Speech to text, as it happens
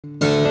Hey,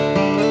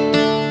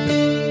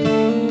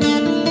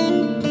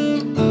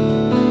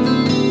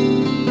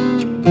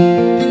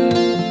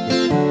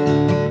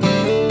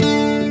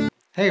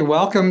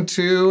 welcome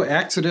to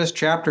Exodus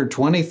chapter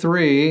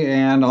 23,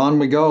 and on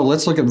we go.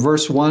 Let's look at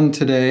verse 1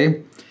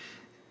 today.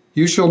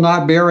 You shall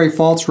not bear a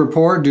false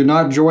report. Do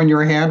not join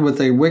your hand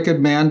with a wicked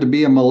man to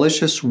be a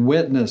malicious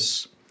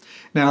witness.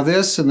 Now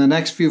this and the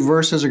next few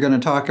verses are going to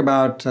talk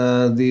about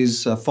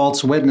these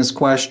false witness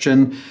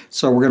question,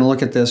 so we're going to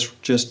look at this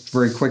just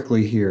very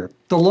quickly here.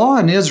 The law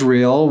in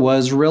Israel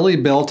was really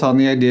built on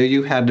the idea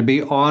you had to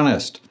be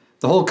honest.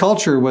 The whole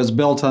culture was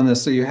built on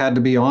this, that you had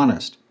to be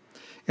honest.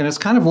 And it's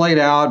kind of laid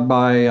out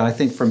by, I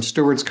think, from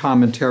Stewart's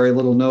commentary, a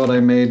little note I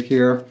made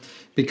here.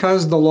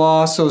 Because the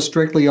law so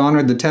strictly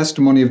honored the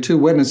testimony of two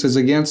witnesses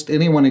against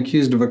anyone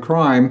accused of a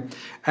crime,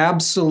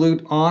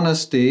 absolute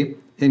honesty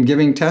in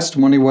giving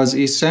testimony was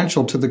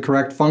essential to the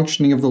correct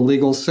functioning of the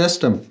legal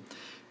system.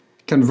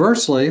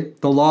 Conversely,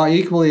 the law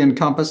equally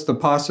encompassed the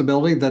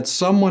possibility that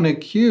someone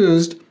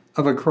accused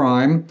of a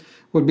crime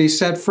would be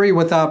set free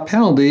without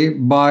penalty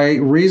by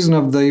reason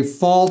of the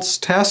false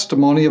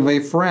testimony of a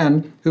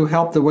friend who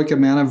helped the wicked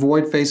man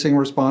avoid facing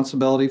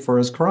responsibility for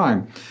his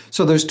crime.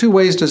 So there's two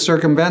ways to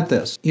circumvent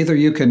this. Either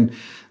you can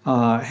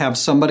have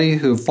somebody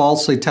who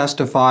falsely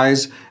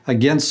testifies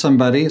against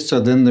somebody, so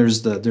then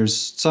there's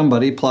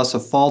somebody plus a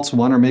false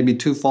one, or maybe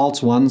two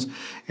false ones,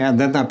 and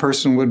then that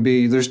person would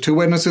be, there's two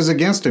witnesses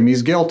against him,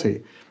 he's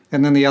guilty.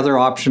 And then the other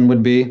option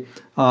would be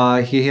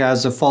he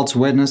has a false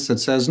witness that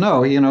says,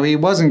 no, he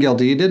wasn't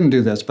guilty, he didn't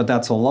do this, but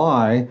that's a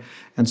lie.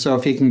 And so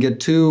if he can get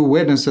two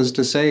witnesses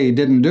to say he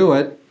didn't do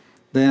it,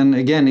 then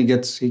again, he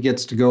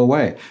gets to go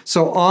away.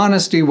 So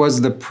honesty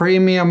was the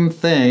premium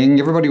thing.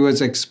 Everybody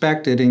was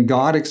expected, and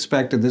God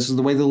expected. This is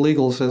the way the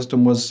legal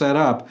system was set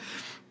up.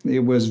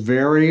 It was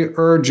very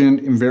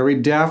urgent and very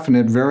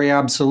definite, very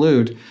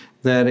absolute,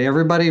 that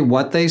everybody,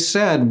 what they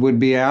said would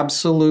be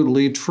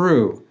absolutely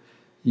true.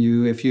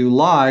 If you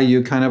lie,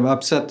 you kind of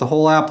upset the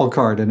whole apple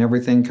cart and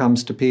everything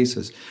comes to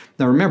pieces.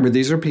 Now remember,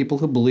 these are people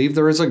who believe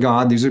there is a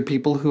God. These are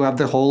people who have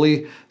the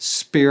Holy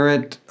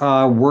Spirit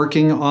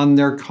working on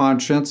their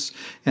conscience,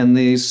 and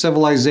the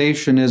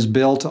civilization is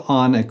built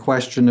on a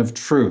question of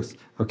truth.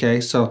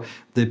 Okay, so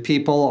the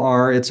people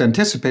it's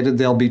anticipated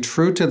they'll be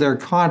true to their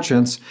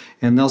conscience,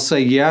 and they'll say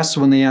yes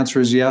when the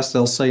answer is yes.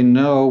 They'll say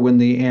no when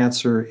the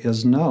answer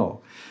is no.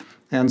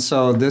 And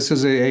so this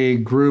is a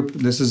group,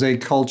 this is a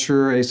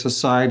culture, a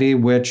society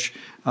which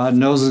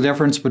knows the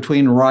difference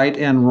between right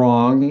and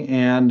wrong,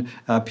 and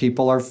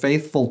people are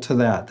faithful to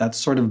that. That's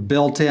sort of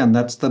built in.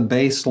 That's the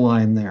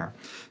baseline there.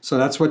 So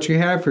that's what you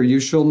have here.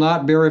 You shall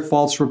not bear a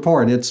false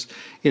report. It's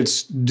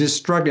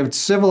destructive.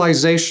 It's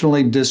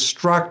civilizationally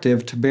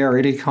destructive to bear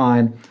any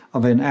kind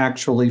of an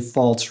actually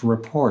false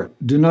report.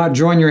 Do not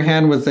join your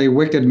hand with a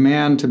wicked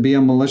man to be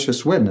a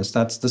malicious witness.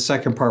 That's the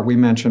second part we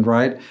mentioned,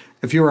 right?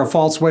 If you're a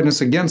false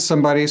witness against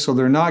somebody, so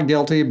they're not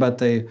guilty, but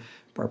they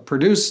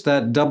produce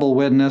that double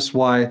witness,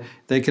 why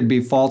they could be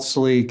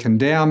falsely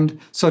condemned.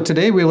 So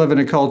today we live in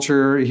a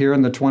culture here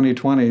in the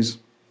 2020s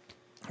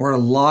where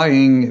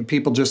lying,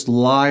 people just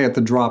lie at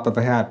the drop of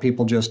a hat.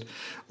 People just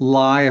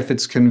lie if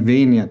it's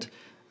convenient.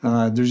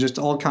 There's just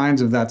all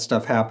kinds of that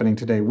stuff happening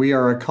today. We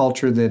are a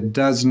culture that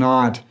does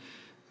not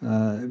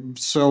go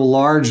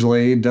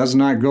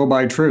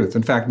by truth.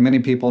 In fact, many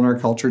people in our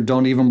culture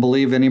don't even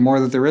believe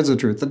anymore that there is a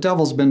truth. The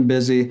devil's been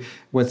busy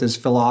with his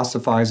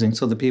philosophizing,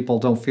 so the people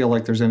don't feel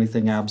like there's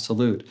anything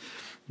absolute.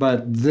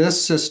 But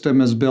this system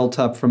is built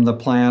up from the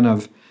plan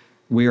of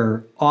we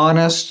are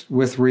honest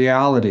with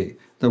reality.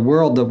 The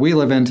world that we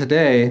live in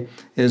today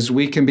is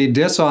we can be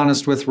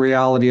dishonest with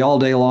reality all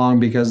day long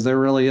because there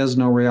really is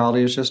no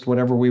reality. It's just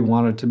whatever we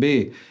want it to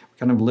be. We're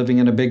kind of living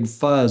in a big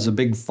fuzz, a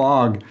big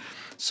fog.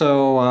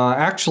 So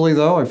actually,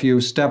 though, if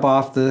you step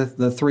off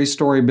the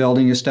three-story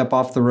building, you step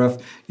off the roof,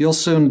 you'll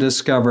soon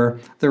discover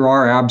there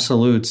are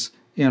absolutes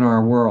in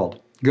our world.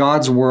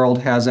 God's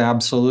world has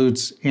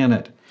absolutes in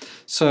it.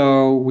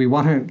 So we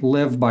want to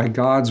live by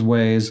God's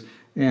ways,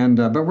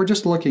 but we're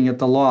just looking at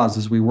the laws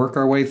as we work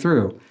our way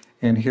through.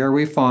 And here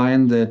we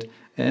find that,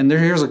 and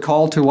here's a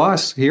call to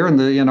us here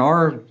in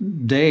our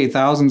day,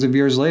 thousands of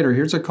years later.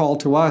 Here's a call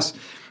to us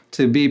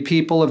to be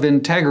people of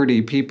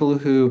integrity, people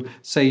who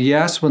say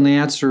yes when the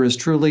answer is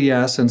truly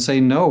yes, and say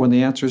no when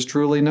the answer is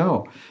truly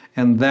no.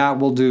 And that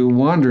will do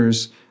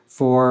wonders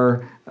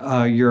for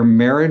your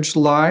marriage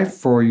life,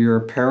 for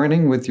your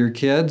parenting with your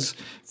kids,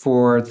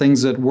 for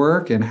things at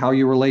work, and how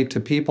you relate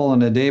to people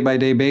on a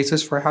day-by-day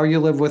basis, for how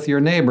you live with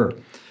your neighbor.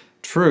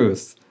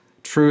 Truth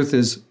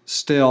is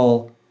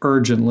still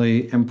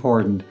urgently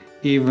important,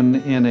 even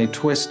in a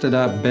twisted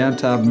up,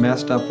 bent up,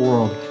 messed up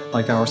world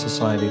like our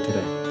society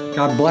today.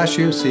 God bless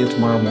you. See you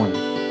tomorrow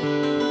morning.